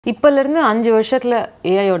இப்போலேருந்து 5 வருஷத்துல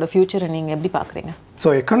ஏஐயோட ஃபியூச்சரை நீங்கள் எப்படி பார்க்குறீங்க? So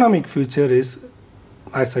economic future is,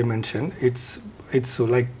 as I mentioned, it's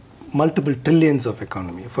like multiple trillions of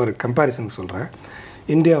economy. For comparison சொல்கிறேன்,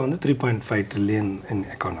 இந்தியா வந்து 3.5 trillion in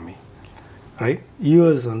economy, right?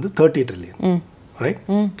 US வந்து 30 trillion, right?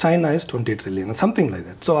 China is 20 trillion, something like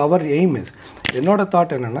that. So our aim is, என்னோட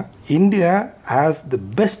thought என்னன்னா, India has the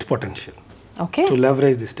best potential to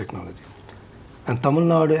leverage this technology. And Tamil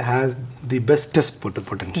Nadu has the bestest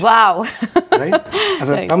potential. Wow. Right? As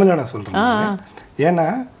a Tamil Nadu சொல்றேன். ஏன்னா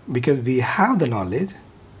because we have the knowledge,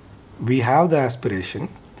 we have the aspiration,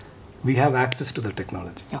 we have access to the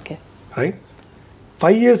technology. Okay. Right?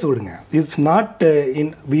 5 years விடுங்க. It's not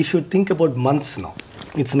we should think about months now.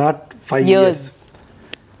 It's not 5 years.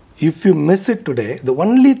 If you miss it today, the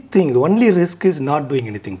only risk is not doing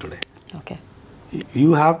anything today. Okay. You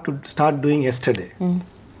have to start doing yesterday.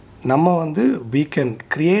 நம்ம வந்து we can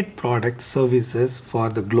create products, services for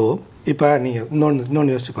the globe. இப்போ நீங்கள்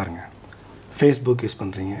இன்னொன்று யோசிச்சு பாருங்கள், Facebook use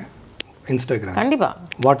பண்ணுறீங்க, Instagram, கண்டிப்பாக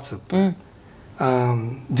WhatsApp,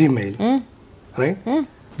 Gmail, right?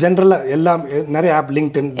 ஜென்ரலாக எல்லாம் நிறைய ஆப்,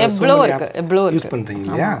 லிங்க்டின் யூஸ் பண்ணுறீங்க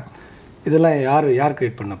இல்லையா? இதெல்லாம் யார்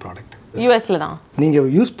கிரியேட் பண்ண ப்ராடக்ட்? யூஎஸ்ல தான்.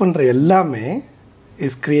 நீங்கள் யூஸ் பண்ணுற எல்லாமே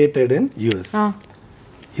இஸ் கிரியேட்டட் இன் யூஎஸ்.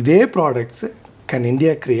 இதே products can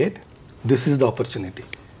India create? This is the opportunity.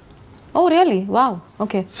 Oh really? Wow.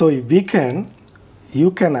 Okay. So you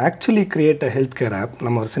can actually create a healthcare app.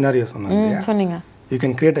 நம்ம ஒரு scenario சொன்னீங்க. You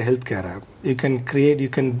can create a healthcare app. You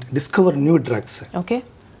can discover new drugs. Okay.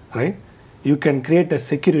 Right? You can create a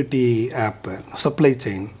security app, supply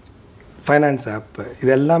chain, finance app.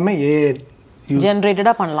 இது எல்லாமே AI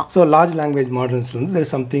generated பண்ணலாம். So large language models there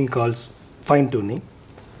is something called fine tuning.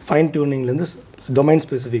 Fine tuning ல இருந்து domain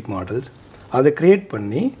specific models அதை create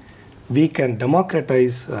பண்ணி we can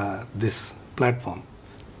democratize this platform.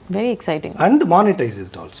 Very exciting. And monetize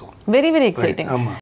it also. Very exciting. Right.